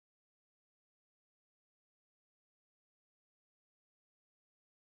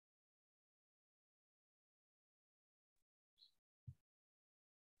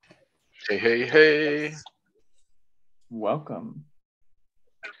Hey, hey, hey. Welcome.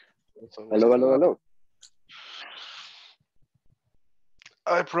 Hello, hello, hello.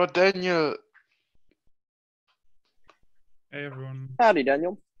 I brought Daniel. Hey everyone. Howdy,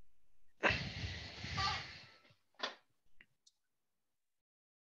 Daniel.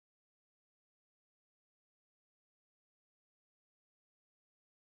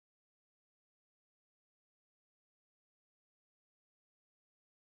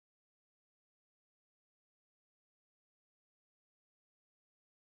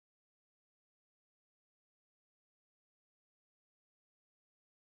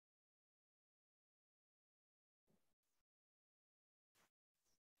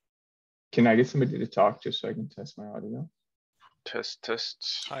 Can I get somebody to talk just so I can test my audio? Test.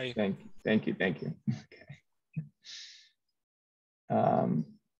 Hi. Thank you. Okay.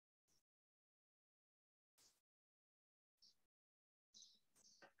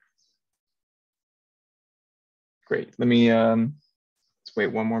 Great. Let me let's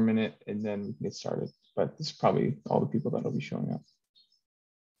wait one more minute and then we can get started. But this is probably all the people that will be showing up.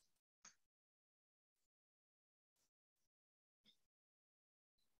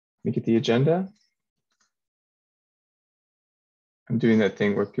 Let me get the agenda. I'm doing that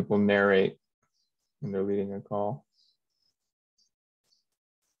thing where people narrate when they're leading a call.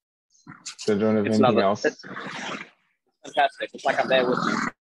 So I don't have anything else. It's fantastic. It's like I'm there with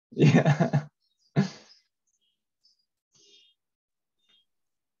you. Yeah.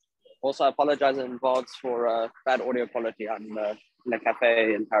 Also, I apologize in advance for bad audio quality. I'm in a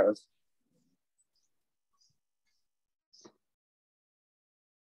cafe in Paris.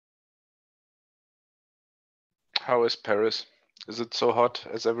 How is Paris? Is it so hot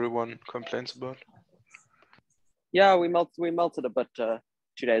as everyone complains about? Yeah, we melted a bit 2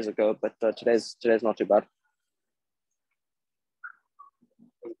 days ago, but today's not too bad.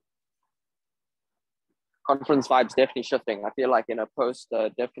 Conference vibes definitely shifting. I feel like in a post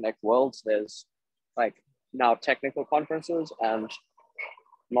DevConnect world, there's like now technical conferences and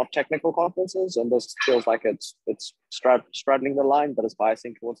not technical conferences, and this feels like it's straddling the line, but it's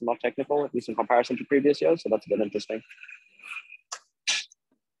biasing towards not technical, at least in comparison to previous years. So that's a bit interesting.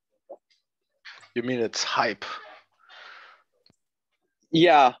 You mean it's hype?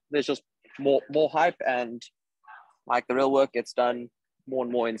 Yeah, there's just more hype, and like the real work gets done more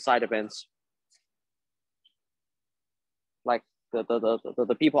and more in side events. Like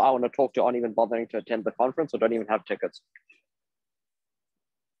the people I want to talk to aren't even bothering to attend the conference or don't even have tickets.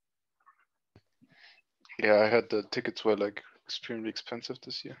 Yeah, I heard the tickets were like extremely expensive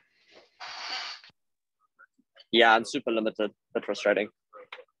this year. Yeah, and super limited. Bit frustrating.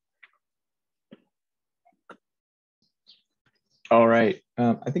 All right.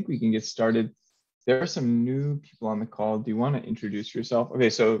 I think we can get started. There are some new people on the call. Do you want to introduce yourself? Okay,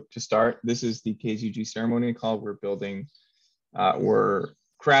 so to start, this is the KZG-Ceremony call. We're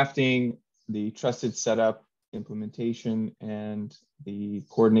crafting the trusted setup implementation and the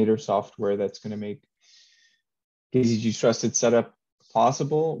coordinator software that's going to make KZG's trusted setup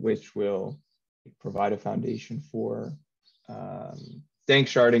possible, which will provide a foundation for dank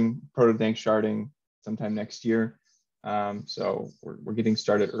sharding, proto-dank sharding sometime next year. So we're getting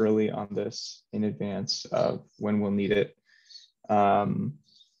started early on this in advance of when we'll need it.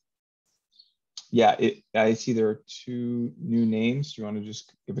 Yeah, I see there are two new names. Do you want to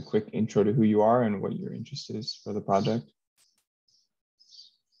just give a quick intro to who you are and what your interest is for the project?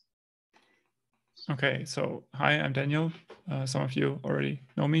 Okay, so hi, I'm Daniel. Some of you already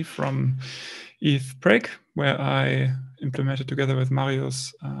know me from ETH Break, where I implemented together with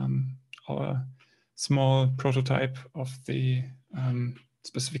Marius our small prototype of the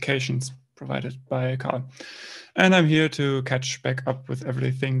specifications provided by Carl. And I'm here to catch back up with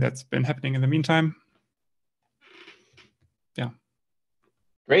everything that's been happening in the meantime. Yeah.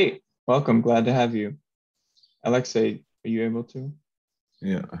 Great. Welcome. Glad to have you. Alexei, are you able to?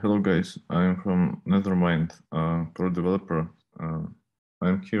 Yeah. Hello, guys. I'm from Nethermind, pro developer.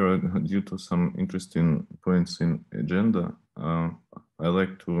 I'm here due to some interesting points in agenda. I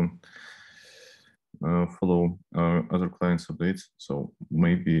like to follow other clients' updates, so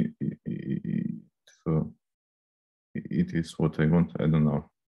maybe it is what I want. I don't know.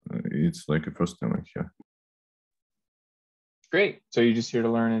 It's like the first time I'm here. Great. So you're just here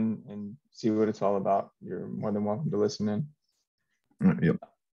to learn and see what it's all about. You're more than welcome to listen in. Yep.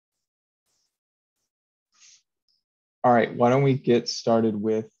 All right. Why don't we get started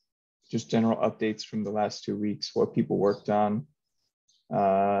with just general updates from the last 2 weeks, what people worked on,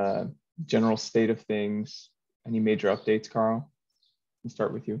 general state of things, any major updates, Carl? We'll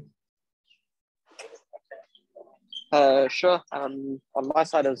start with you. Sure. On my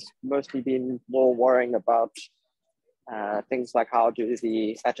side, has mostly been more worrying about things like how do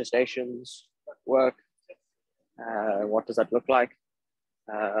the attestations work? What does that look like?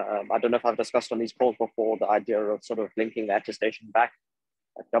 I don't know if I've discussed on these calls before the idea of sort of linking the attestation back,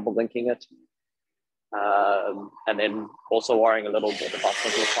 like double linking it. And then also worrying a little bit about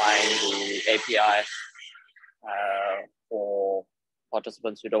simplifying the API for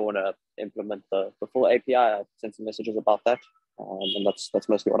participants who don't want to implement the full API. I've sent some messages about that. And that's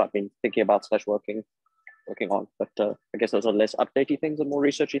mostly what I've been thinking about / working on. But I guess those are less updatey things and more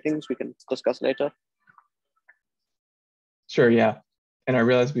researchy things we can discuss later. Sure, yeah. And I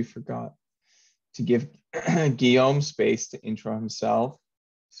realized we forgot to give Guillaume space to intro himself.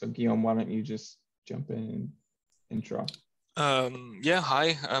 So Guillaume, why don't you just jump in and intro? Yeah,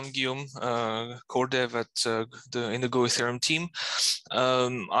 hi, I'm Guillaume, core dev at in the Go Ethereum team.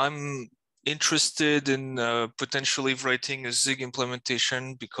 I'm interested in potentially writing a Zig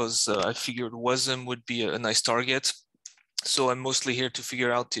implementation because I figured WASM would be a nice target. So I'm mostly here to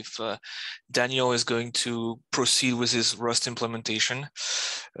figure out if Daniel is going to proceed with his Rust implementation.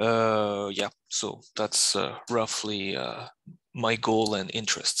 Yeah, so that's roughly my goal and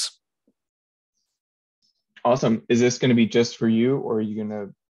interests. Awesome. Is this going to be just for you, or are you going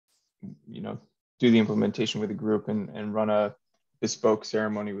to, do the implementation with a group and run a bespoke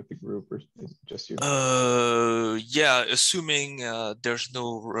ceremony with the group, or is it just you? Yeah, assuming there's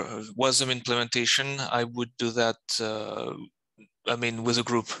no WASM implementation, I would do that. I mean, with a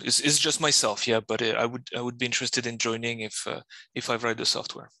group. It's just myself, yeah. But I would be interested in joining if I write the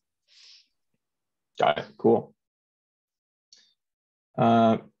software. Got it. Cool.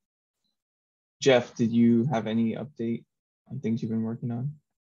 Jeff, did you have any update on things you've been working on?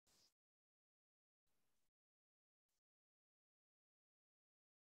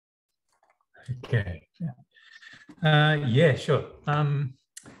 Okay. Yeah, sure.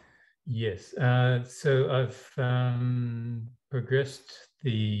 Yes. So I've progressed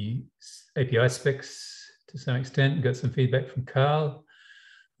the API specs to some extent. Got some feedback from Carl.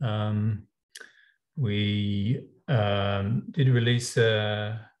 We did release.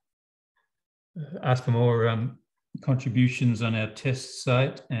 Ask for more contributions on our test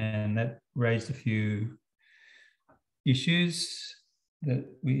site, and that raised a few issues that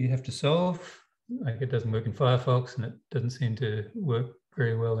we have to solve. Like it doesn't work in Firefox, and it doesn't seem to work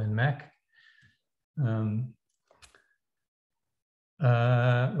very well in Mac.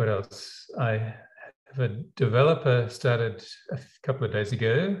 What else? I have a developer started a couple of days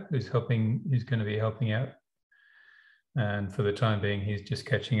ago who's going to be helping out. And for the time being, he's just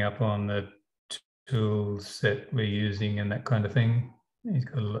catching up on the tools that we're using and that kind of thing. He's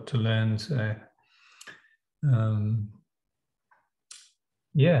got a lot to learn. So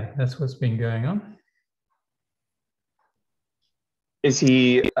yeah, that's what's been going on. Is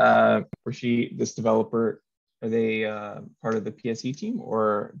he or she, this developer, are they part of the PSE team,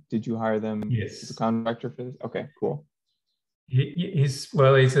 or did you hire them Yes. as a contractor for this? Okay, cool. He's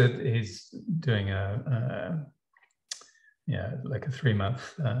doing like a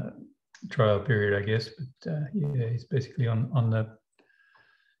 3-month trial period, I guess. But yeah, he's basically on the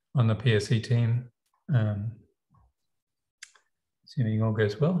PSE team. Assuming all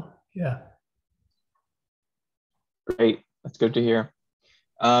goes well. Yeah. Great. That's good to hear.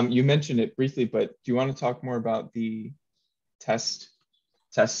 You mentioned it briefly, but do you want to talk more about the test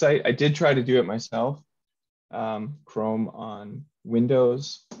site? I did try to do it myself, Chrome on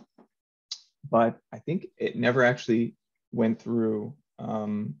Windows, but I think it never actually went through.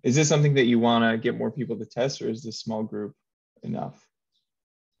 Is this something that you want to get more people to test, or is this small group enough?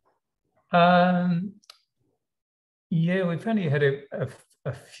 Yeah, we've only had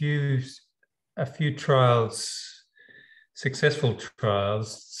a few trials, successful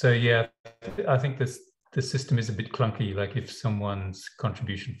trials. So yeah, I think the system is a bit clunky. Like if someone's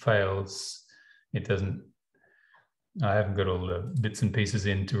contribution fails, it doesn't. I haven't got all the bits and pieces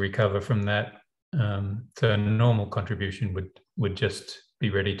in to recover from that. So a normal contribution would just be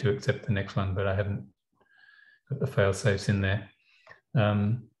ready to accept the next one, but I haven't got the fail safes in there.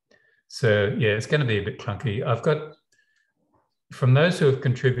 So yeah, it's going to be a bit clunky. I've got, from those who have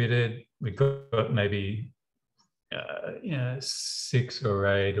contributed, we've got maybe 6 or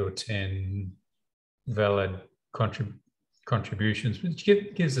 8 or 10 valid contributions, which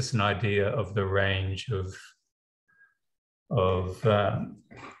gives us an idea of the range of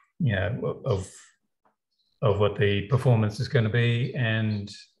what the performance is going to be, and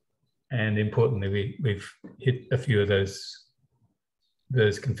importantly, we've hit a few of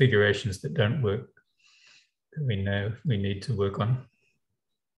those configurations that don't work that we know we need to work on.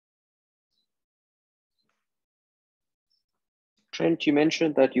 Trent, you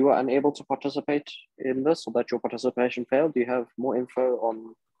mentioned that you were unable to participate in this, or that your participation failed. Do you have more info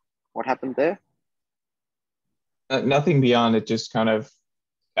on what happened there? Nothing beyond it, just kind of,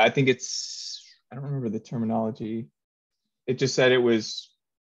 I think it's, I don't remember the terminology. It just said it was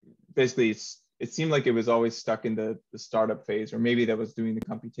basically, it seemed like it was always stuck in the startup phase, or maybe that was doing the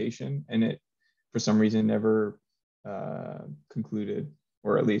computation and it, for some reason, never concluded,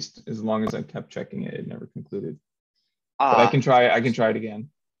 or at least as long as I kept checking it, it never concluded. But I can try it again.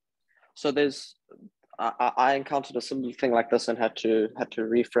 So there's, I encountered a similar thing like this and had to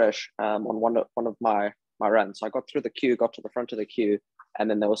refresh on one of my runs. So I got through the queue, got to the front of the queue, and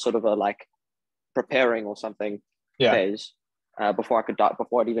then there was sort of a like preparing or something phase before I'd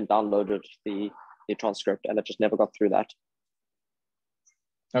even downloaded the transcript, and it just never got through that.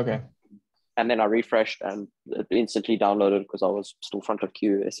 Okay. And then I refreshed and it instantly downloaded because I was still front of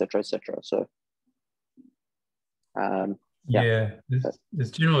queue, etc., etc. So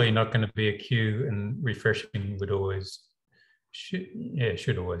there's generally not going to be a queue, and refreshing would always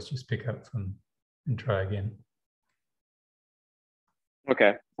should always just pick up from and try again.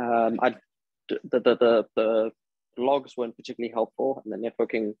 Okay. The logs weren't particularly helpful, and the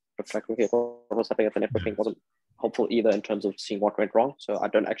networking looks like was something that the networking wasn't helpful either in terms of seeing what went wrong. So I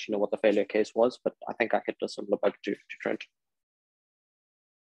don't actually know what the failure case was, but I think I hit a similar bug to Trent.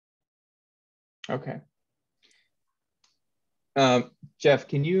 Okay. Jeff,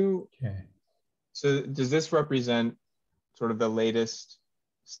 can you, so does this represent sort of the latest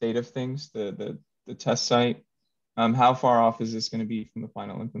state of things, the test site? How far off is this going to be from the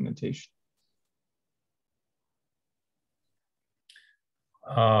final implementation?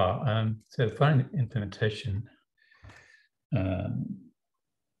 So the final implementation,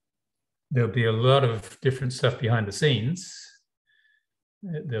 there'll be a lot of different stuff behind the scenes.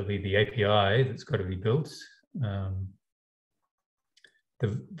 There'll be the API that's got to be built.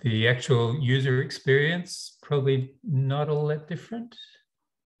 The actual user experience, probably not all that different.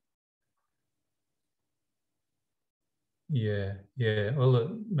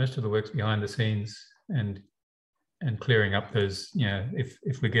 Most of the work's behind the scenes, and clearing up those,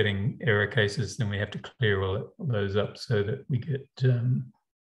 if we're getting error cases, then we have to clear all those up so that we get,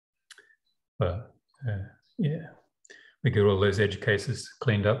 we get all those edge cases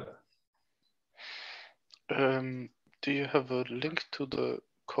cleaned up. Do you have a link to the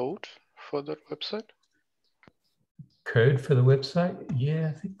code for that website? Code for the website?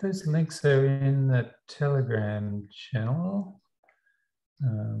 Yeah, I think those links are in the Telegram channel.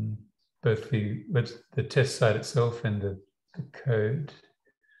 Both the test site itself and the code.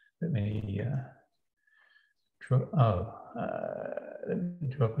 Let me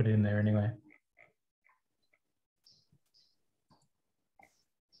drop it in there anyway.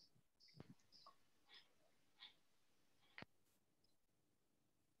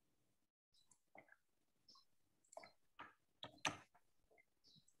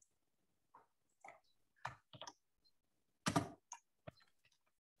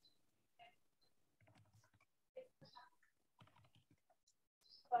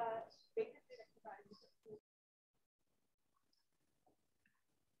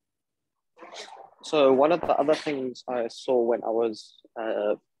 So one of the other things I saw when I was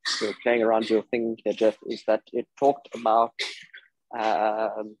playing around your thing here, Jeff, is that it talked about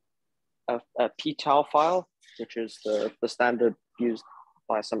a PTAL file, which is the standard used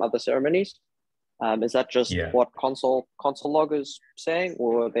by some other ceremonies. Is that just what console log is saying,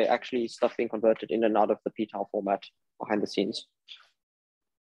 or are there actually stuff being converted in and out of the PTAL format behind the scenes?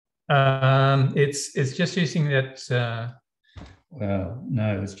 It's just using that. Well,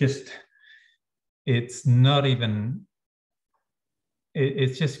 no, it's not even.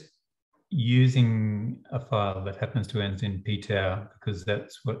 It's just using a file that happens to end in PTAL because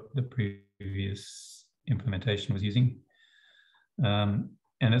that's what the previous implementation was using, and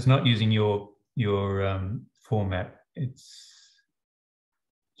it's not using your format. It's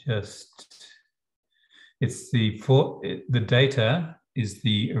just the data is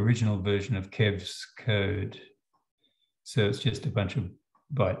the original version of Kev's code, so it's just a bunch of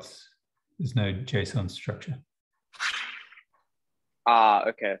bytes. There's no JSON structure.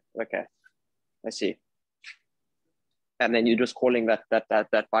 Okay, I see. And then you're just calling that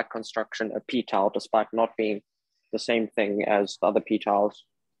byte construction a PTAL, despite not being the same thing as the other PTALs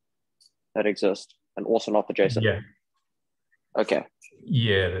that exist, and also not the JSON. Yeah. Okay.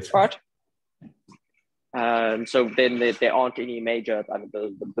 Yeah, that's right. So then there aren't any major.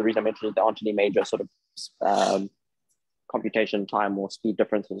 The reason I mentioned it, there aren't any major sort of computation time or speed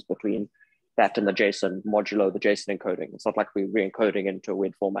differences between that and the JSON modulo the JSON encoding. It's not like we're re-encoding into a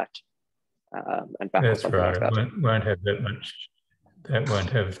weird format and back. That's or something right. like that. It won't have that much that won't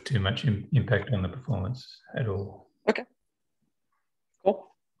have too much impact on the performance at all. Okay,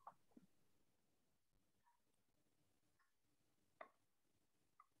 cool.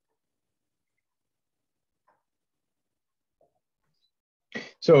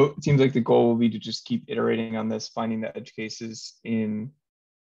 So it seems like the goal will be to just keep iterating on this, finding the edge cases in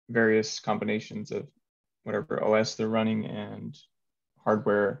various combinations of whatever OS they're running and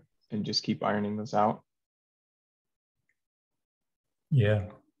hardware, and just keep ironing those out. Yeah.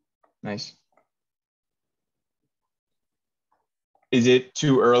 Nice. Is it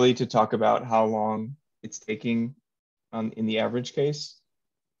too early to talk about how long it's taking in the average case?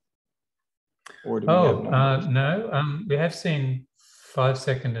 Or do we have numbers? No, we have seen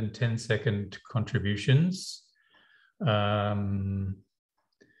 5-second and 10-second contributions. I'm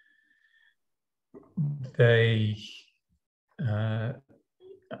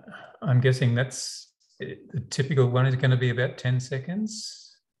guessing that's the typical one is going to be about 10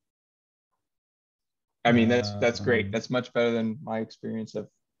 seconds. I mean, that's great. That's much better than my experience of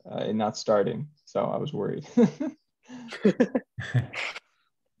it not starting. So I was worried.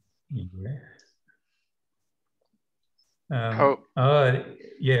 Yeah.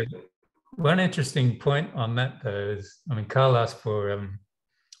 Yeah. One interesting point on that, though, is, I mean, Carl asked for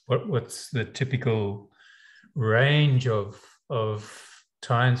what's the typical range of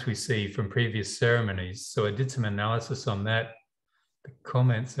times we see from previous ceremonies. So I did some analysis on that. The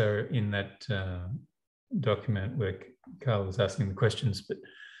comments are in that document where Carl was asking the questions, but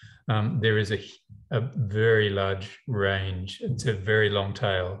there is a very large range. It's a very long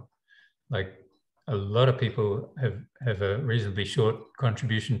tail. Like, a lot of people have a reasonably short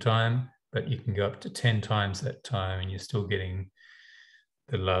contribution time, but you can go up to 10 times that time and you're still getting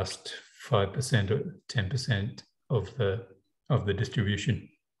the last 5% or 10% of the distribution.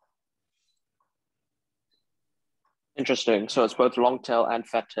 Interesting. So it's both long tail and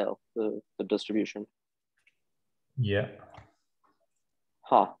fat tail, the distribution. Yeah.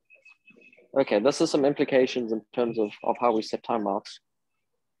 Huh. Okay, this is some implications in terms of how we set time marks.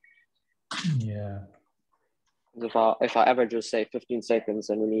 Yeah. If our average is, say, 15 seconds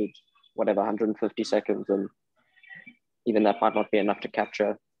and we need whatever 150 seconds, and even that might not be enough to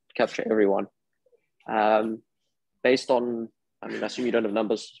capture everyone. Based on, I mean, I assume you don't have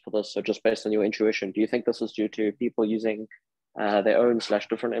numbers for this, so just based on your intuition, do you think this is due to people using their own /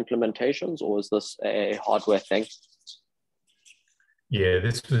 different implementations, or is this a hardware thing? Yeah,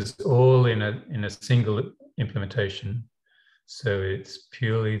 this was all in a single implementation. So it's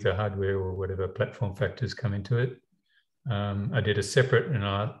purely the hardware or whatever platform factors come into it. I did a separate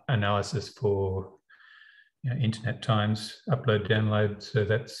analysis for internet times, upload, download. So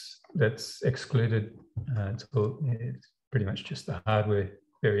that's excluded. It's pretty much just the hardware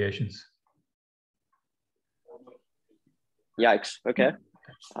variations. Yikes. Okay,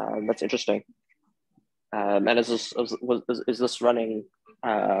 that's interesting. And is this running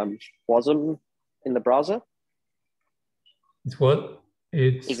WASM in the browser? It's what?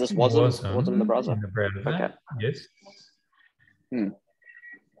 Is this WASM in the browser? In the browser. Okay. Yes.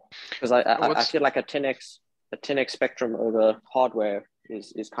 Because I feel like a 10x spectrum over hardware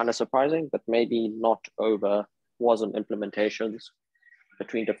is kind of surprising, but maybe not over WASM implementations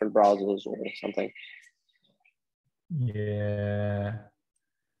between different browsers or something. Yeah.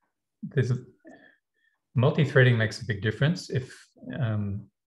 There's multi-threading makes a big difference. If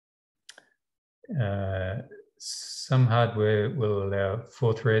some hardware will allow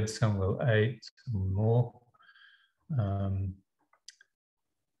 4 threads, some will 8, some more.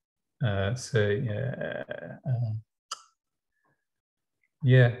 So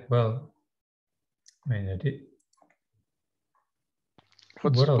yeah, well, I mean, I did.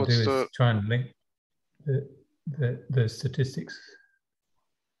 What I'll do is try and link the statistics.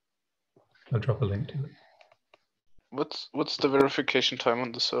 I'll drop a link to it. What's the verification time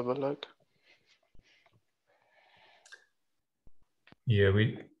on the server like? Yeah,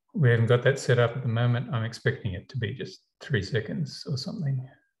 we haven't got that set up at the moment. I'm expecting it to be just 3 seconds or something.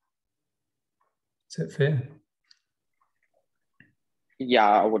 Is that fair? Yeah,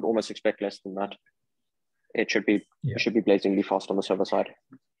 I would almost expect less than that. It should be blazingly fast on the server side.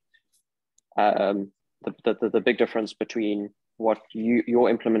 The big difference between what your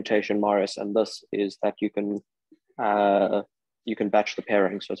implementation, Marius, and this is that you can batch the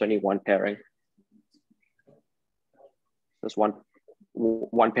pairing, so it's only one pairing. There's one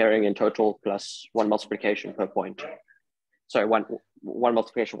pairing in total plus one multiplication per point. Sorry, one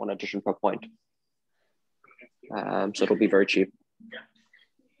multiplication, one addition per point. So it'll be very cheap.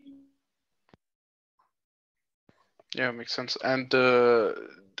 Yeah, makes sense. And the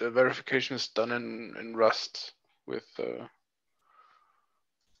verification is done in Rust with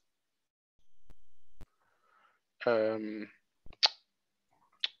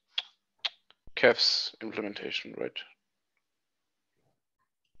Kev's implementation, right?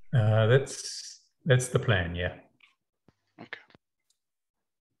 That's the plan, yeah. Okay.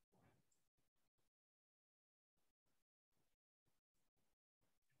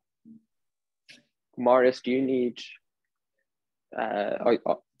 Marius, do you need?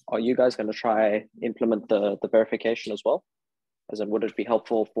 Are you guys going to try implement the verification as well? As in, would it be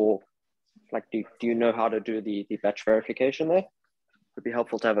helpful for, like, do you know how to do the batch verification there? Would be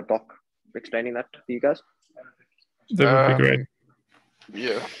helpful to have a doc explaining that for you guys. That would be great.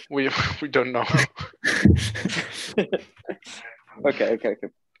 Yeah, we don't know. Okay.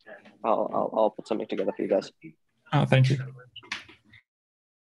 I'll put something together for you guys. Oh, thank you.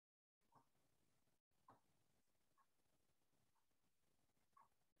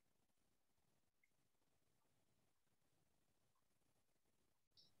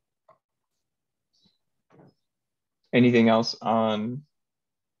 Anything else on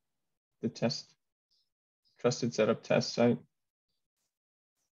the trusted setup test site?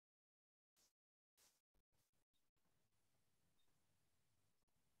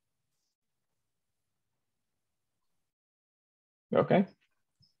 Okay.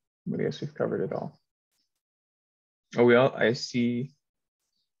 I guess we've covered it all. Oh, I see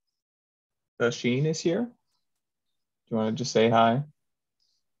Sheen is here. Do you want to just say hi?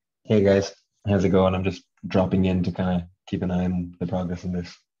 Hey guys, how's it going? I'm just dropping in to kind of keep an eye on the progress of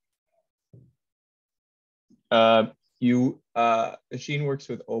this. Sheen works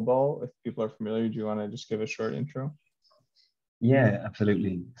with OBOL. If people are familiar, do you want to just give a short intro? Yeah,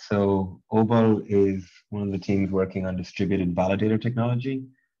 absolutely. So OBOL is one of the teams working on distributed validator technology.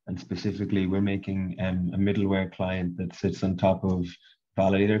 And specifically, we're making a middleware client that sits on top of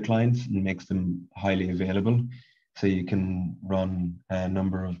validator clients and makes them highly available. So you can run a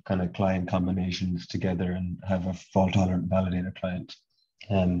number of kind of client combinations together and have a fault-tolerant validator client.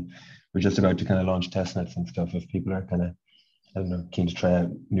 And we're just about to kind of launch testnets and stuff if people are kind of, I don't know, keen to try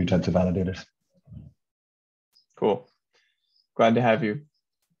out new types of validators. Cool. Glad to have you.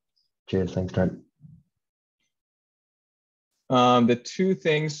 Cheers. Thanks, Trent. The two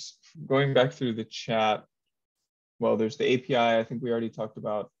things, going back through the chat, well, there's the API. I think we already talked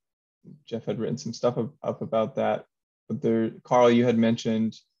about. Jeff had written some stuff up about that. But there, Carl, you had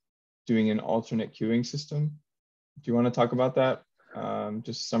mentioned doing an alternate queuing system. Do you want to talk about that?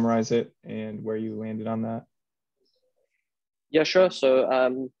 Just summarize it and where you landed on that. Yeah, sure.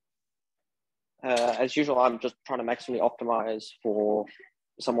 So as usual, I'm just trying to maximally optimize for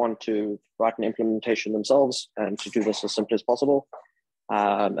someone to write an implementation themselves and to do this as simply as possible.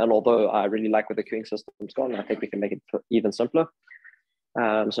 And although I really like where the queuing system's gone, I think we can make it even simpler.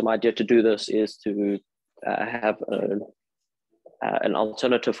 So my idea to do this is to have an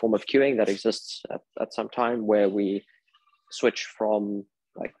alternative form of queuing that exists at some time where we switch from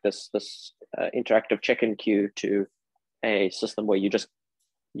like this interactive check-in queue to a system where you just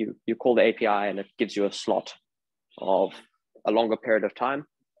you call the API and it gives you a slot of a longer period of time.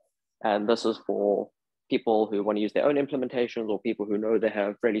 And this is for people who want to use their own implementations or people who know they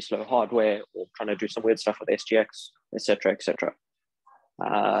have really slow hardware or trying to do some weird stuff with SGX, et cetera, et cetera.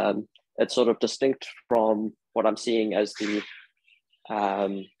 It's sort of distinct from what I'm seeing as the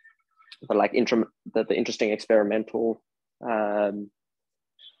interesting experimental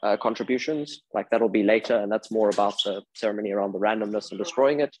contributions. Like that'll be later, and that's more about the ceremony around the randomness and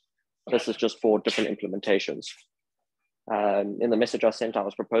destroying it. This is just for different implementations. In the message I sent, I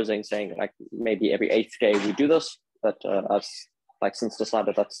was proposing saying like maybe every 8th day we do this, but I've like since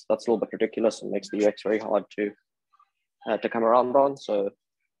decided that's a little bit ridiculous and makes the UX very hard to come around on. So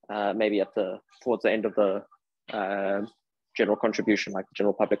maybe towards the end of the general contribution, like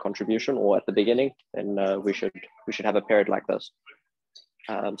general public contribution, or at the beginning, then we should have a period like this.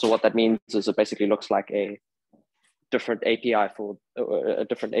 So what that means is it basically looks like a different API for a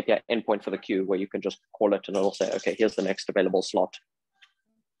different API endpoint for the queue where you can just call it and it'll say, okay, here's the next available slot.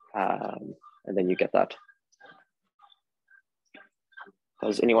 And then you get that.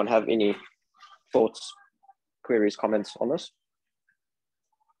 Does anyone have any thoughts, queries, comments on this?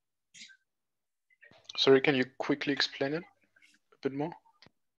 Sorry, can you quickly explain it a bit more?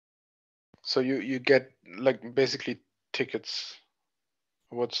 So you get like basically tickets.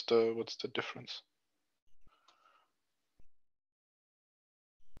 What's the difference?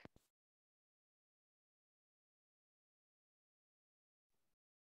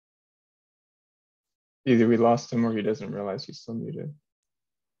 Either we lost him or he doesn't realize he's still muted.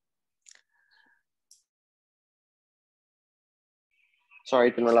 Sorry, I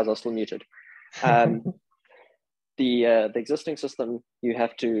didn't realize I was still muted. The existing system, you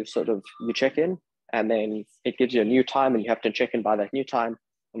have to you check in and then it gives you a new time, and you have to check in by that new time.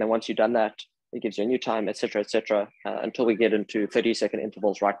 And then once you've done that, it gives you a new time, et cetera, until we get into 30-second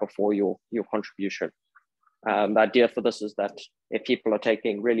intervals right before your contribution. The idea for this is that if people are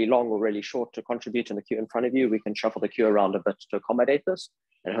taking really long or really short to contribute in the queue in front of you, we can shuffle the queue around a bit to accommodate this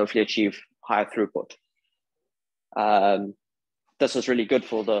and hopefully achieve higher throughput. This is really good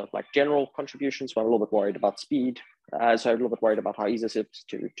for the general contributions, but I'm a little bit worried about speed. So I'm a little bit worried about how easy it is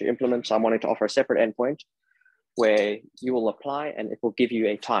to implement. So I'm wanting to offer a separate endpoint where you will apply and it will give you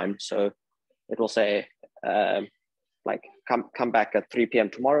a time. So it will say, come back at 3 p.m.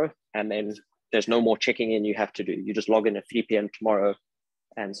 tomorrow, and then there's no more checking in you have to do. You just log in at 3 p.m. tomorrow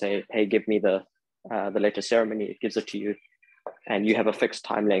and say, hey, give me the latest ceremony. It gives it to you, and you have a fixed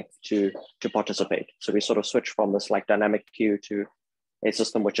time length to participate. So we sort of switch from this dynamic queue to a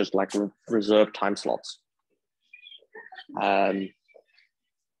system which is reserved time slots.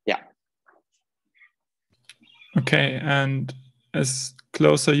 Yeah. Okay, and as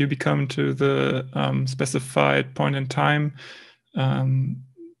closer you become to the specified point in time,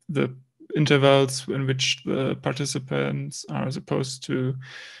 the intervals in which the participants are supposed to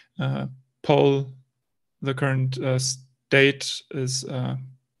poll the current state is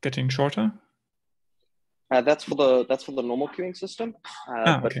getting shorter. That's for the normal queuing system,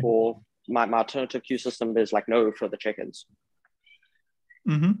 okay. But for my alternative queue system, there's no further check-ins.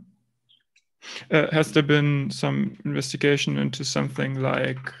 Mm-hmm. Has there been some investigation into something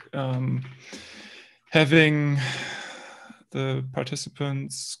like having the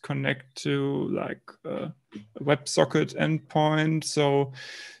participants connect to a WebSocket endpoint, so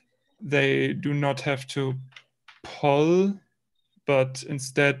they do not have to poll, but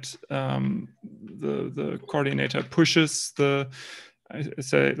instead the coordinator pushes the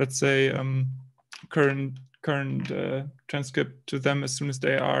let's say current transcript to them as soon as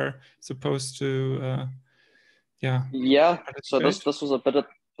they are supposed to So this was a bit of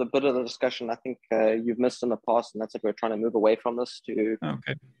the discussion I think you've missed in the past, and that's if we're trying to move away from this to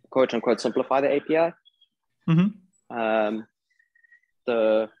quote unquote simplify the API. Mm-hmm.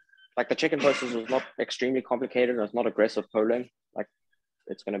 The check-in process is not extremely complicated, and it's not aggressive polling.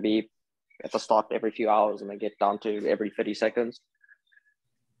 It's going to be at the start every few hours and then get down to every 30 seconds.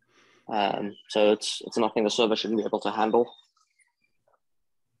 So it's nothing the server shouldn't be able to handle.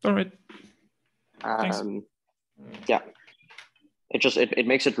 All right. Thanks. Yeah. It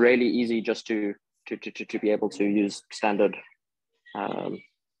makes it really easy just to be able to use standard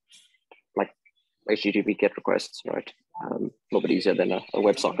HTTP GET requests, right? A little bit easier than a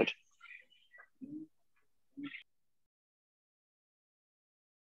WebSocket.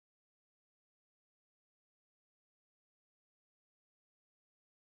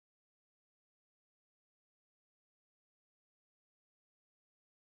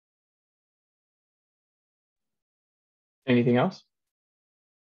 Anything else?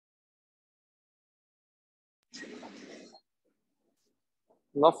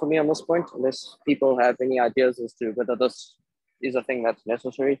 Not for me on this point, unless people have any ideas as to whether this is a thing that's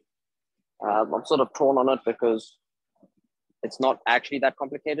necessary. I'm sort of torn on it because it's not actually that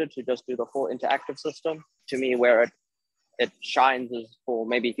complicated to just do the full interactive system. To me, where it shines is for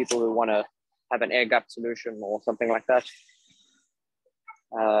maybe people who want to have an air gap solution or something like that.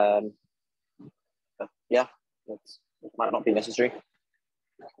 But yeah, it might not be necessary.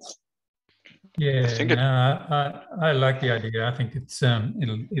 Yeah, I like the idea. I think it's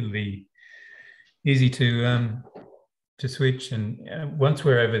it'll be easy to switch, and once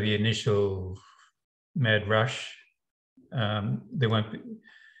we're over the initial mad rush,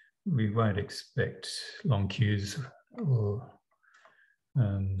 we won't expect long queues, or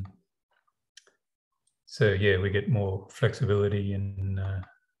so yeah, we get more flexibility and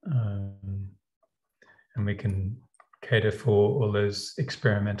we can cater for all those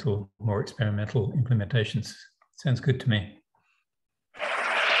more experimental implementations. Sounds good to me.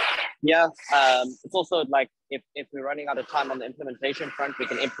 Yeah, it's also if we're running out of time on the implementation front, we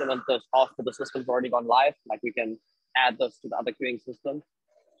can implement this after the system's already gone live. We can add this to the other queuing system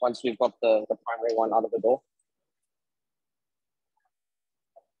once we've got the primary one out of the door.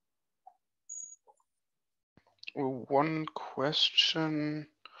 One question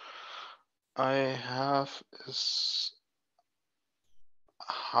I have is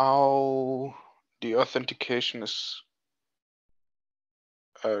how the authentication is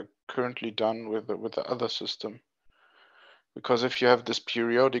currently done with the other system. Because if you have this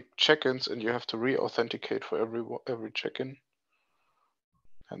periodic check-ins and you have to re-authenticate for every check-in,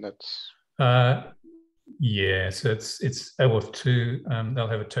 and that's yeah, so it's OAuth 2. They'll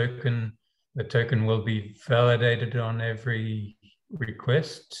have a token. The token will be validated on every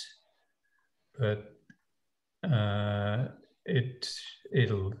request, but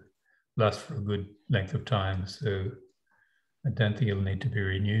it'll last for a good length of time. So I don't think it'll need to be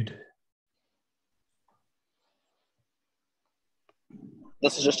renewed.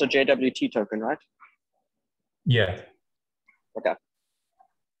 This is just a JWT token, right? Yeah. Okay.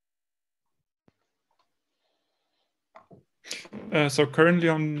 So currently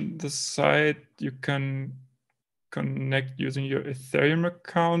on the site, you can connect using your Ethereum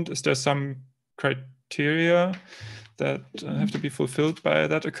account. Is there some criteria that have to be fulfilled by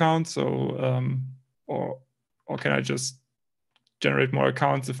that account? So, or can I just generate more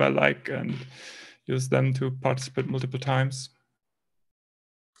accounts if I like and use them to participate multiple times?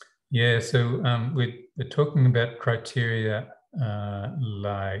 Yeah, so we're talking about criteria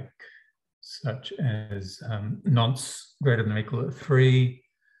like such as nonce greater than or equal to 3.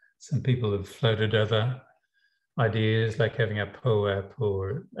 Some people have floated other ideas like having a POAP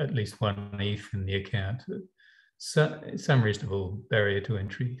or at least 1 ETH in the account. So, some reasonable barrier to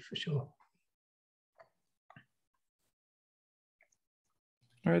entry for sure.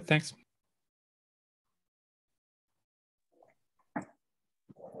 All right, thanks.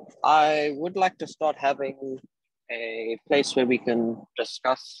 I would like to start having a place where we can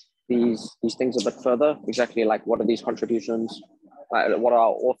discuss these things a bit further. Exactly, like what are these contributions? What are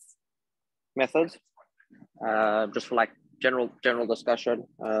our auth methods? Just for like general discussion.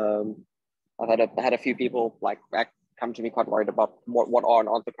 I've had a few people like come to me quite worried about what are and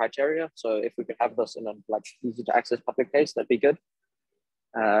aren't the criteria. So if we could have this in a like easy to access public place, that'd be good.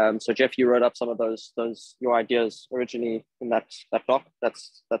 So Jeff, you wrote up some of those your ideas originally in that doc.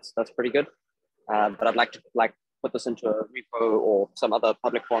 That's pretty good. But I'd like to put this into a repo or some other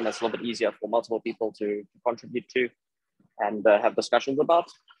public forum that's a little bit easier for multiple people to contribute to and have discussions about.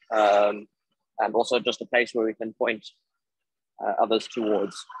 And also just a place where we can point others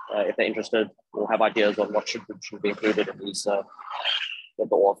towards if they're interested or have ideas on what should be included in these with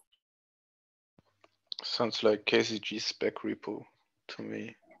the auth. Sounds like KZG spec repo to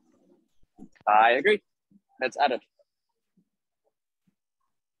me. I agree. Let's add it.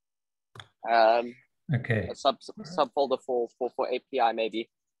 Okay. A subfolder for API maybe.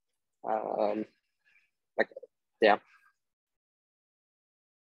 Like yeah.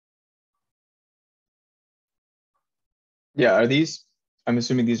 Yeah, are these, I'm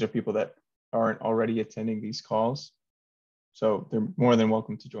assuming these are people that aren't already attending these calls. So they're more than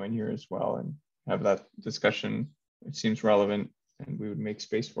welcome to join here as well and have that discussion. It seems relevant and we would make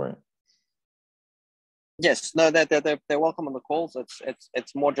space for it. Yes, no, they're welcome on the calls.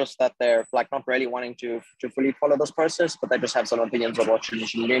 It's more just that they're like not really wanting to fully follow this process, but they just have some opinions on what should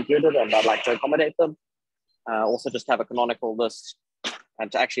be included, and I'd like to accommodate them. Also, just have a canonical list,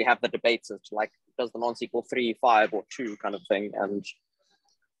 and to actually have the debates as to like does the nonce equal 3, 5, or 2 kind of thing, and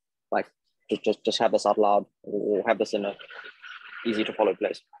like just have this out loud or have this in a easy to follow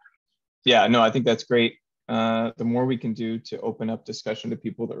place. Yeah, no, I think that's great. The more we can do to open up discussion to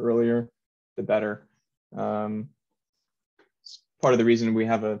people, the earlier, the better. Part of the reason we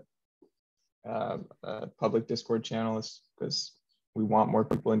have a public Discord channel is because we want more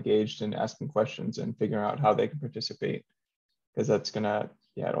people engaged in asking questions and figuring out how they can participate, because that's gonna,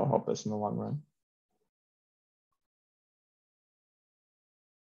 yeah, it'll help us in the long run.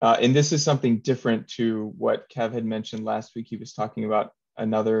 And this is something different to what Kev had mentioned last week. He was talking about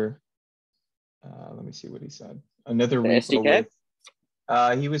another, let me see what he said. Another repo SDK?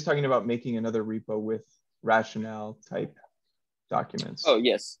 with, he was talking about making another repo with rationale type documents. Oh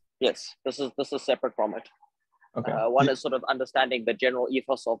yes. This is separate from it. Okay. One is sort of understanding the general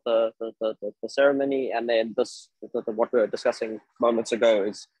ethos of the ceremony, and then what we were discussing moments ago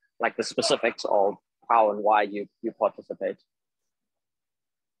is like the specifics of how and why you participate.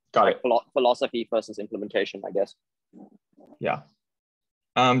 Got like it. Philosophy versus implementation, I guess. Yeah.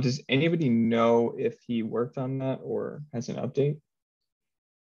 Does anybody know if he worked on that or has an update?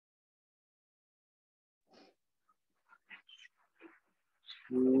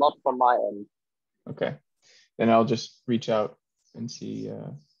 Not from my end. Okay, then I'll just reach out and see.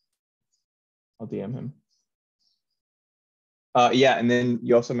 I'll DM him. Yeah, and then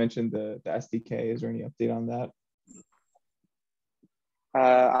you also mentioned the SDK. Is there any update on that?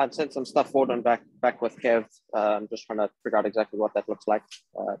 I've sent some stuff forward and back with Kev. I'm just trying to figure out exactly what that looks like,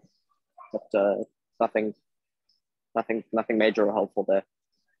 but nothing major or helpful there.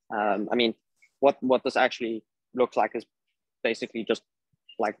 I mean, what this actually looks like is basically just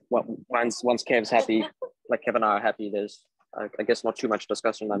like once Kev's happy, like Kev and I are happy. There's I guess not too much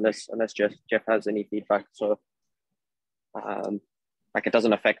discussion unless Jeff has any feedback. So like it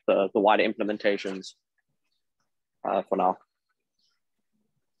doesn't affect the wider implementations for now.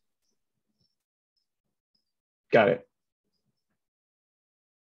 Got it.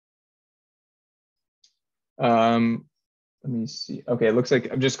 Let me see. Okay, it looks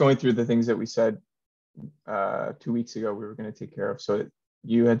like I'm just going through the things that we said 2 weeks ago we were going to take care of. So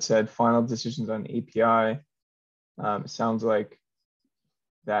you had said final decisions on API. It sounds like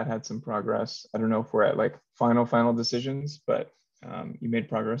that had some progress. I don't know if we're at like final decisions, but you made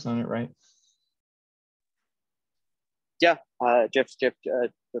progress on it, right? Yeah, Jeff,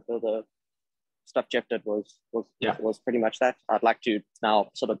 the stuff Jeff did was pretty much that. I'd like to now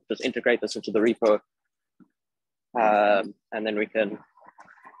sort of just integrate this into the repo, and then we can,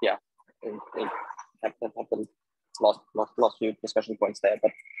 have the last few discussion points there.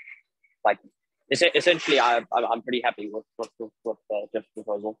 But like, essentially, I'm pretty happy with Jeff's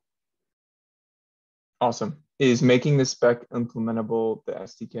proposal. Awesome. Is making the spec implementable the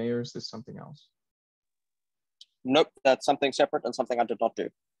SDK, or is this something else? Nope, that's something separate and something I did not do.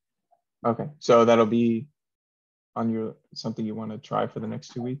 Okay, so that'll be on your something you want to try for the next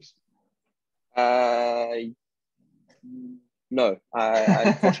 2 weeks? No,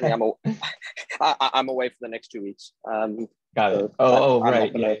 unfortunately, I'm away for the next 2 weeks. Got it. So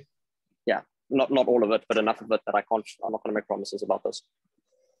right. Yeah, not all of it, but enough of it that I'm not going to make promises about this.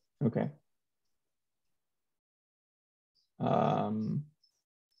 Okay.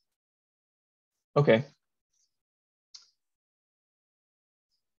 Okay.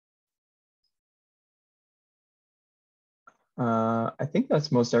 I think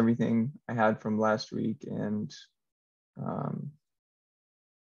that's most everything I had from last week, and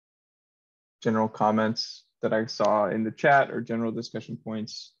general comments that I saw in the chat or general discussion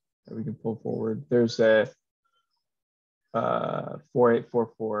points that we can pull forward. There's a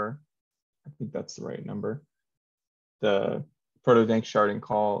 4844, I think that's the right number, the proto-dank sharding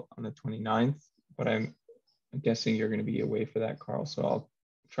call on the 29th, but I'm guessing you're going to be away for that, Carl, so I'll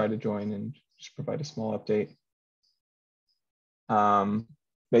try to join and just provide a small update.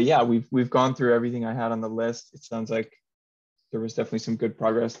 But yeah, we've gone through everything I had on the list. It sounds like there was definitely some good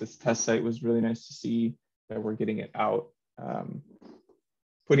progress. This test site was really nice to see that we're getting it out,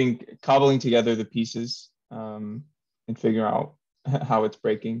 cobbling together the pieces and figure out how it's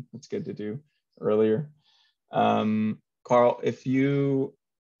breaking. That's good to do earlier. Carl, is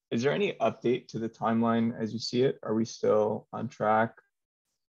there any update to the timeline as you see it? Are we still on track?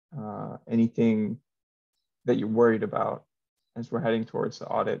 Anything that you're worried about as we're heading towards the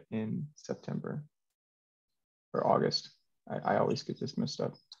audit in September or August? I always get this messed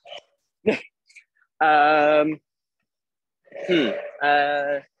up. I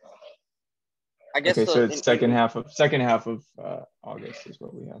guess. Okay, so it's second half of August is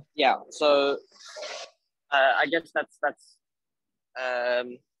what we have. Yeah. So I guess that's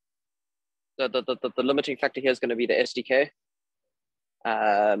the limiting factor here is going to be the SDK,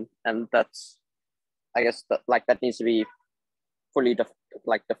 and that's, I guess, that needs to be fully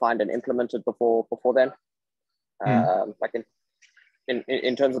defined and implemented before then. Like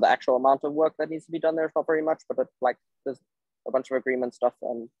in terms of the actual amount of work that needs to be done, there's not very much, but there's a bunch of agreement stuff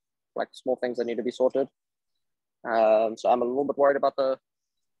and like small things that need to be sorted. So I'm a little bit worried about that.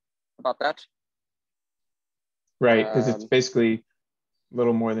 Right, because it's basically a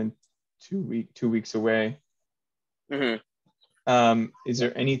little more than 2 weeks away. Mm-hmm. Is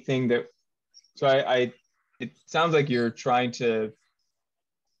there anything that? So it sounds like you're trying to.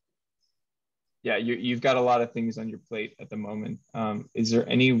 Yeah, you've got a lot of things on your plate at the moment. Is there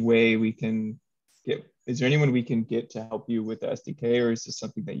any way we can get? Is there anyone we can get to help you with the SDK, or is this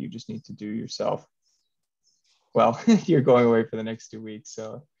something that you just need to do yourself? Well, you're going away for the next 2 weeks,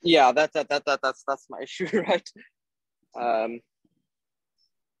 so. Yeah, that's my issue, right?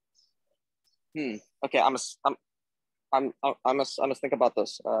 Okay, I must think about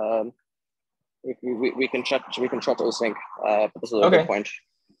this. We can chat async, but this is a good point.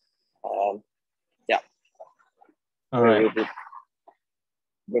 Yeah. All right.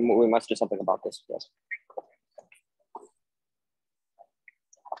 We must do something about this. Yes.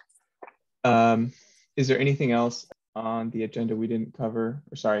 Is there anything else on the agenda we didn't cover,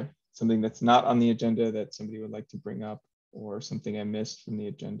 or sorry, something that's not on the agenda that somebody would like to bring up, or something I missed from the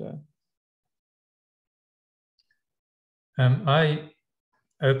agenda? I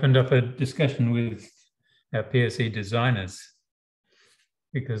opened up a discussion with our PSE designers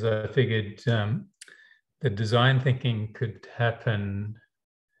because I figured the design thinking could happen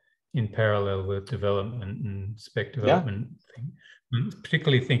in parallel with development and spec development thing.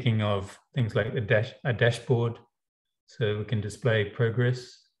 Particularly thinking of things like a dashboard, so we can display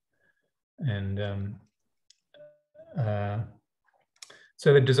progress, and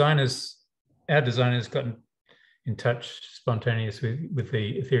so our designers got in touch spontaneous with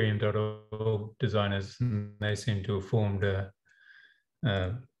the Ethereum.org designers, and they seem to have formed a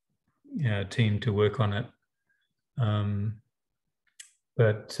team to work on it.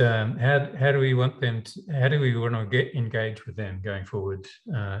 But how do we want them to, how do we want to get engaged with them going forward?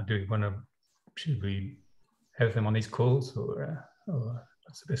 Should we have them on these calls, or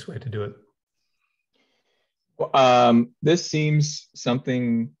what's the best way to do it? Well, this seems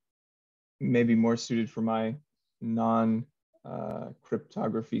something maybe more suited for my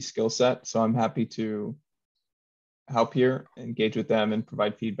non-cryptography skill set. So I'm happy to help here, engage with them and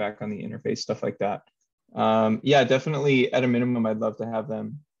provide feedback on the interface, stuff like that. Yeah, definitely at a minimum, I'd love to have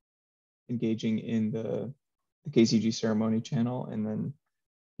them engaging in the KZG-Ceremony channel. And then,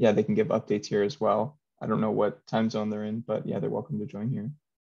 yeah, they can give updates here as well. I don't know what time zone they're in, but yeah, they're welcome to join here.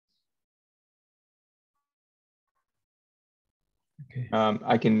 Okay.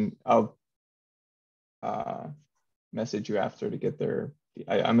 I'll message you after to get their,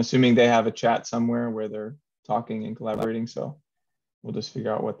 I'm assuming they have a chat somewhere where they're talking and collaborating. So we'll just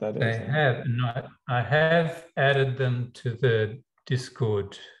figure out what that is. They have, and I have added them to the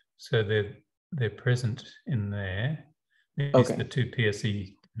Discord, so they're present in there. Okay. The two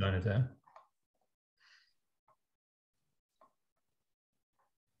PSE designers there.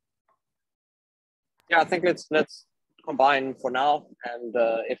 Yeah, I think let's combine for now, and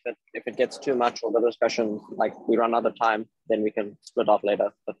if it gets too much or the discussion, like we run out of time, then we can split off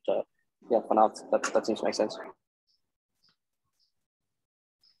later. But yeah, for now that seems to make sense.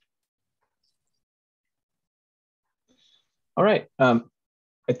 All right. I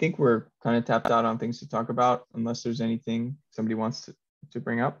think we're kind of tapped out on things to talk about, unless there's anything somebody wants to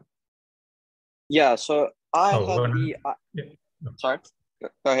bring up. Yeah. So I have yeah. Sorry. Go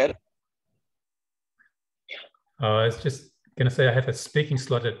ahead. I was just going to say I have a speaking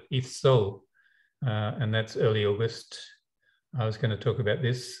slot at ETH Seoul, and that's early August. I was going to talk about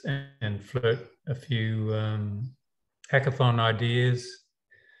this and float a few hackathon ideas.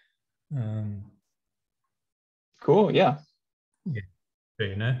 Cool. Yeah. Yeah. So,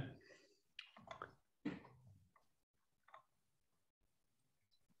 you know.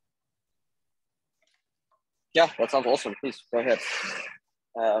 Yeah, that sounds awesome. Please go ahead.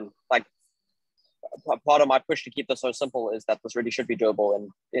 Like, part of my push to keep this so simple is that this really should be doable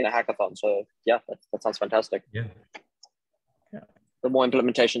in a hackathon. So yeah, that sounds fantastic. Yeah. The more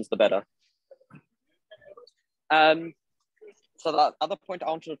implementations, the better. So the other point I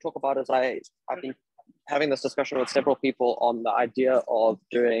wanted to talk about is I've been having this discussion with several people on the idea of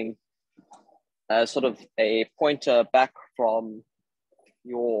doing sort of a pointer back from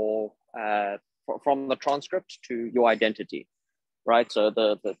your from the transcript to your identity. Right, so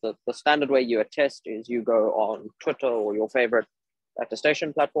the standard way you attest is you go on Twitter or your favorite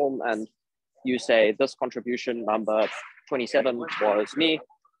attestation platform and you say this contribution number 27 was me,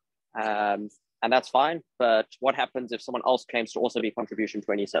 and that's fine. But what happens if someone else claims to also be contribution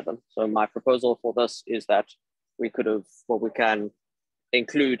 27? So my proposal for this is that we can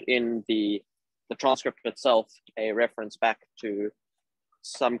include in the transcript itself a reference back to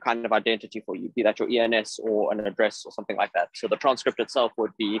some kind of identity for you, be that your ENS or an address or something like that. So the transcript itself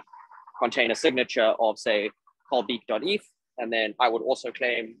would contain a signature of, say, callbeak.eth, and then I would also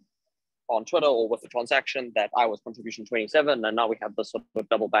claim on Twitter or with the transaction that I was contribution 27, and now we have this sort of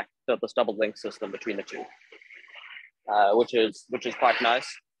this double link system between the two, which is quite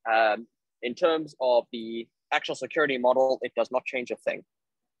nice. In terms of the actual security model, it does not change a thing,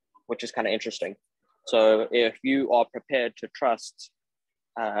 which is kind of interesting. So if you are prepared to trust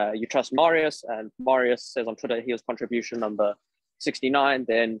you trust Marius, and Marius says on Twitter he was contribution number 69,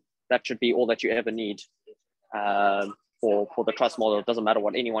 then that should be all that you ever need for the trust model. It doesn't matter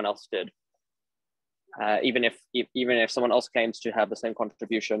what anyone else did. Even if someone else claims to have the same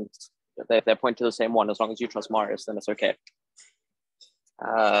contribution, they point to the same one. As long as you trust Marius, then it's okay.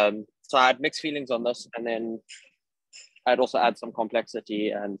 So I had mixed feelings on this, and then I'd also add some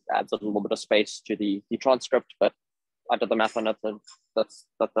complexity and adds a little bit of space to the transcript, but I did the math on it, and that's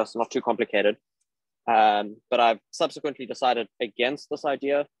not too complicated. But I've subsequently decided against this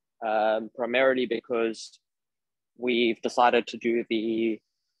idea, primarily because we've decided to do the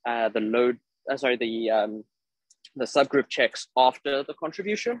subgroup checks after the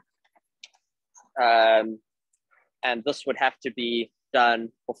contribution, and this would have to be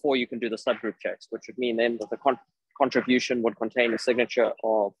done before you can do the subgroup checks, which would mean then that the contribution would contain a signature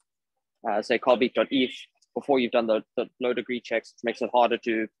of say callbeak.eth before you've done the low degree checks, which makes it harder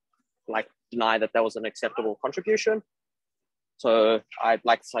to deny that was an acceptable contribution. So I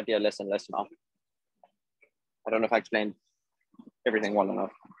like this idea less and less now. I don't know if I explained everything well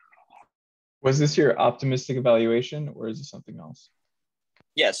enough. Was this your optimistic evaluation, or is it something else?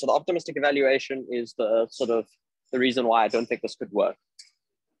 Yeah, so the optimistic evaluation is the sort of the reason why I don't think this could work.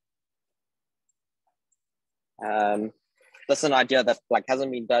 That's an idea that like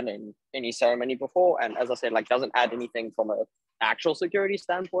hasn't been done in any ceremony before, and as I said, like doesn't add anything from an actual security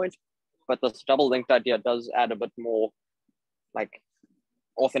standpoint. But this double linked idea does add a bit more like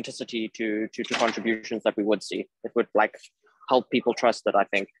authenticity to contributions that we would see. It would like help people trust it, I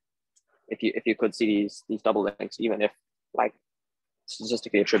think, if you could see these double links, even if like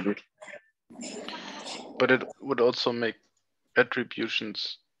statistically attributed. But it would also make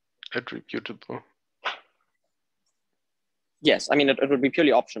attributions attributable. Yes, I mean it would be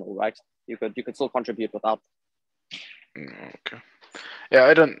purely optional, right? You could still contribute without. Okay. Yeah,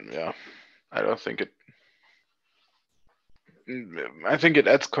 I don't think it. I think it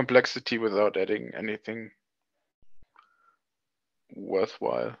adds complexity without adding anything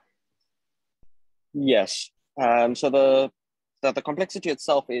worthwhile. Yes. So the complexity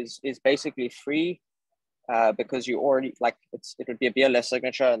itself is basically free, because you already like it would be a BLS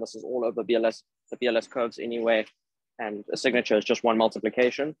signature, and this is all over the BLS curves anyway, and a signature is just one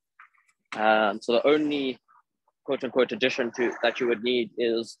multiplication. So the only quote unquote addition that you would need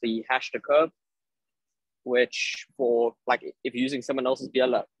is the hash to curve, which for like if you're using someone else's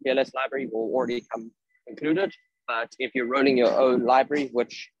BLS library will already come included. But if you're running your own library,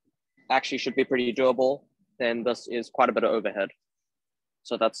 which actually should be pretty doable, then this is quite a bit of overhead.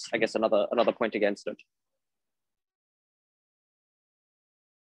 So that's, I guess, another point against it.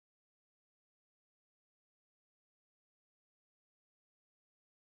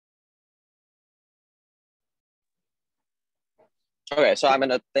 Okay, so I'm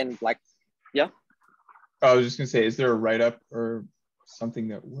gonna then like, yeah. I was just gonna say, is there a write-up or something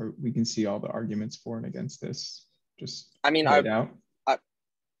that we can see all the arguments for and against this? Just I mean, laid out.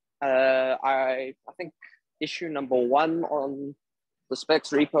 I think issue number 1 on the specs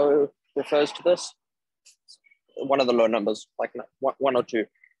repo refers to this. One of the low numbers, like 1 or 2,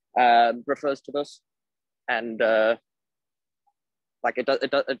 refers to this, and like it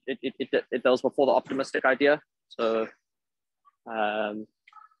does before the optimistic idea. So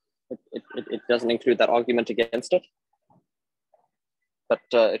it doesn't include that argument against it, but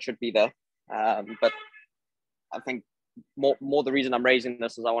it should be there. But I think more the reason I'm raising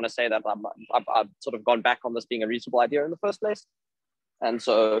this is I want to say that I've sort of gone back on this being a reasonable idea in the first place, and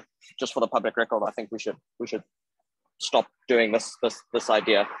so just for the public record, I think we should stop doing this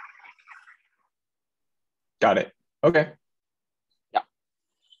idea. Got it. Okay. Yeah.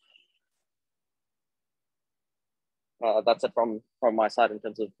 That's it from my side in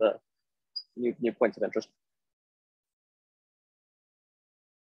terms of the new points of interest.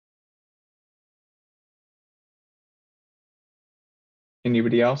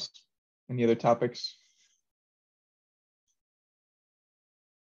 Anybody else? Any other topics?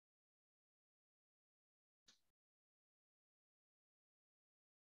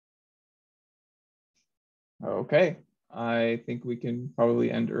 Okay, I think we can probably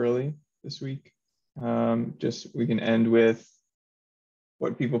end early this week. We can end with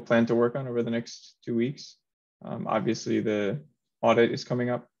what people plan to work on over the next 2 weeks. Obviously, the audit is coming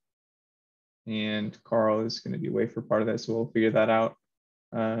up, and Carl is going to be away for part of that, so we'll figure that out.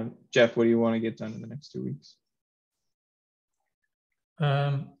 Jeff, what do you want to get done in the next 2 weeks?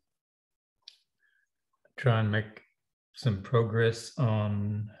 Try and make some progress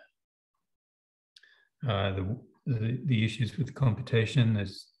on the issues with computation.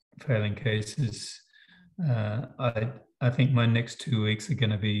 There's failing cases. I think my next 2 weeks are going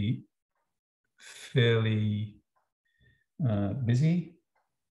to be fairly busy.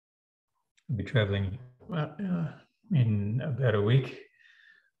 I'll be traveling in about a week.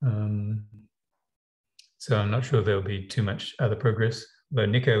 So I'm not sure there'll be too much other progress, but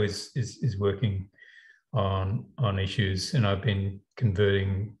Nico is working on issues, and I've been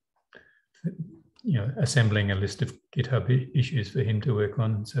converting, assembling a list of GitHub issues for him to work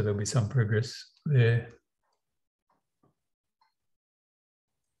on. So there'll be some progress there.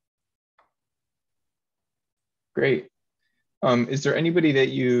 Great. Is there anybody that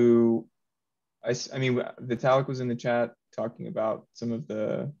I mean, Vitalik was in the chat talking about some of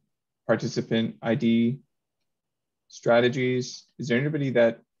the participant ID strategies. Is there anybody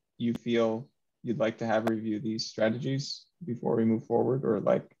that you feel you'd like to have review these strategies before we move forward, or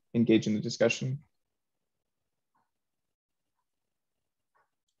like engage in the discussion?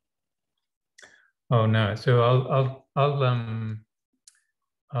 Oh no, so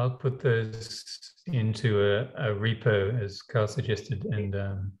I'll put those into a repo as Carl suggested, and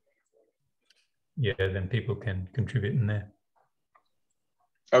yeah, then people can contribute in there.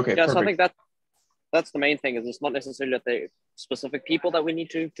 Okay, yeah, perfect. so I think that's the main thing. Is it's not necessarily that the specific people that we need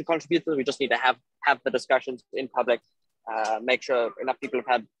to contribute to. We just need to have the discussions in public, make sure enough people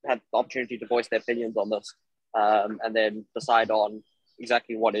have had the opportunity to voice their opinions on this, and then decide on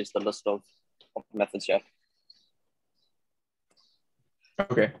exactly what is the list of methods here.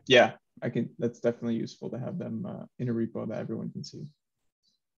 Okay, yeah, that's definitely useful to have them in a repo that everyone can see.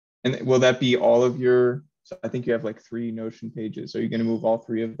 And will that be all of your, so I think you have like 3 Notion pages. Are you going to move all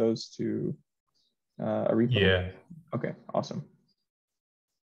 3 of those to a repo? Yeah. Okay, awesome.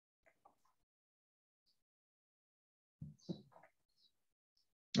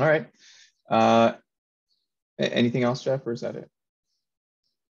 All right. Anything else, Jeff, or is that it?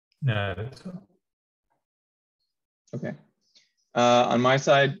 No, that's all. Okay. On my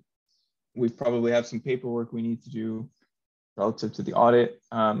side, we probably have some paperwork we need to do relative to the audit.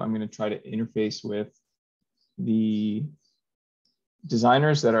 I'm going to try to interface with the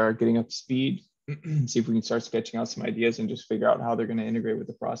designers that are getting up to speed, see if we can start sketching out some ideas and just figure out how they're going to integrate with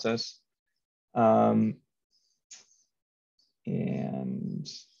the process. And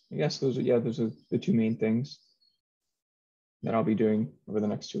I guess those are the 2 main things that I'll be doing over the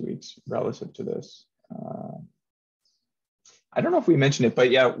next 2 weeks relative to this. I don't know if we mentioned it, but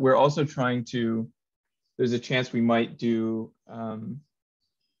yeah, we're also trying to, there's a chance we might do,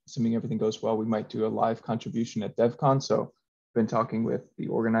 assuming everything goes well, we might do a live contribution at DevCon. So I've been talking with the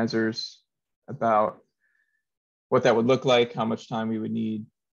organizers about what that would look like, how much time we would need,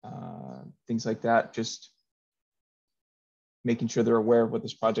 things like that, just making sure they're aware of what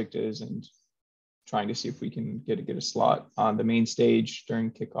this project is and trying to see if we can get a slot on the main stage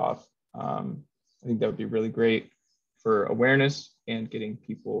during kickoff. I think that would be really great for awareness and getting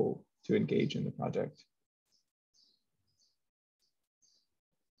people to engage in the project.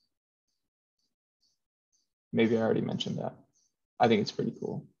 Maybe I already mentioned that. I think it's pretty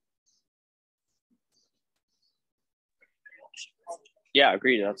cool. Yeah,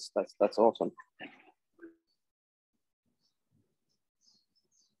 agreed. That's awesome.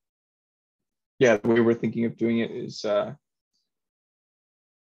 Yeah, the way we're thinking of doing it is,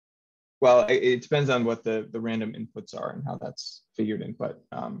 well, it depends on what the random inputs are and how that's figured in, but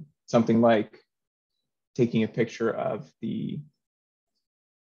something like taking a picture of the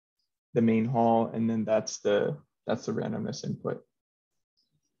main hall, and then that's the randomness input.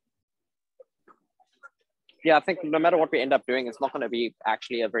 Yeah, I think no matter what we end up doing, it's not going to be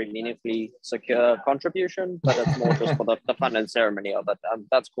actually a very meaningfully secure contribution, but it's more just for the fun and ceremony of it.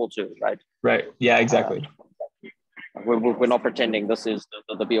 That's cool too, right? Right. Yeah, exactly. We're not pretending this is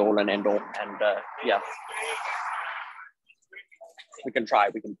the be all and end all, and yeah, we can try.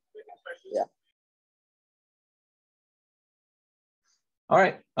 We can, yeah. All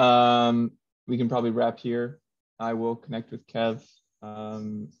right. We can probably wrap here. I will connect with Kev,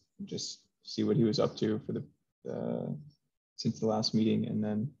 just see what he was up to for since the last meeting, and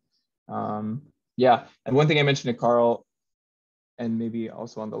then yeah. And one thing I mentioned to Carl, and maybe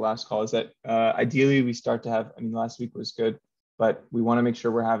also on the last call, is that ideally we start to have, I mean, last week was good, but we want to make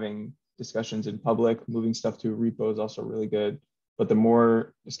sure we're having discussions in public. Moving stuff to a repo is also really good, but the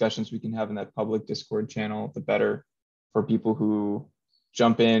more discussions we can have in that public Discord channel, the better for people who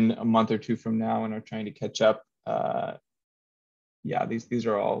jump in a month or 2 from now and are trying to catch up. Yeah, these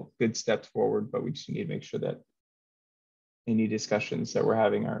are all good steps forward, but we just need to make sure that any discussions that we're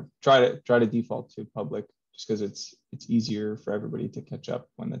having are try to default to public, just because it's easier for everybody to catch up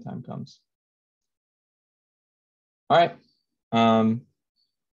when the time comes. All right.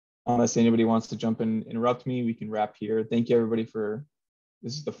 Unless anybody wants to jump in, interrupt me, we can wrap here. Thank you everybody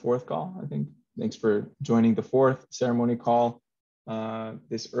this is the 4th call, I think. Thanks for joining the 4th ceremony call.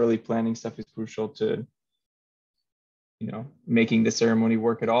 This early planning stuff is crucial to, making the ceremony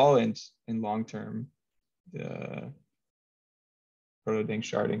work at all, and long-term, the proto-dank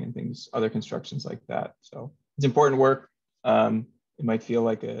sharding and things, other constructions like that. So it's important work. It might feel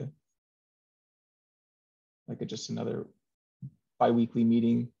like just another bi-weekly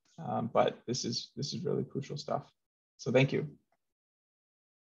meeting, but this is really crucial stuff. So thank you.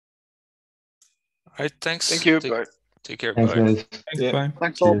 All right, thanks. Thank you. Bye. Take care. Thanks, Bye. guys. Yeah.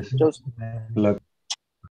 Thanks all. Cheers. Good luck.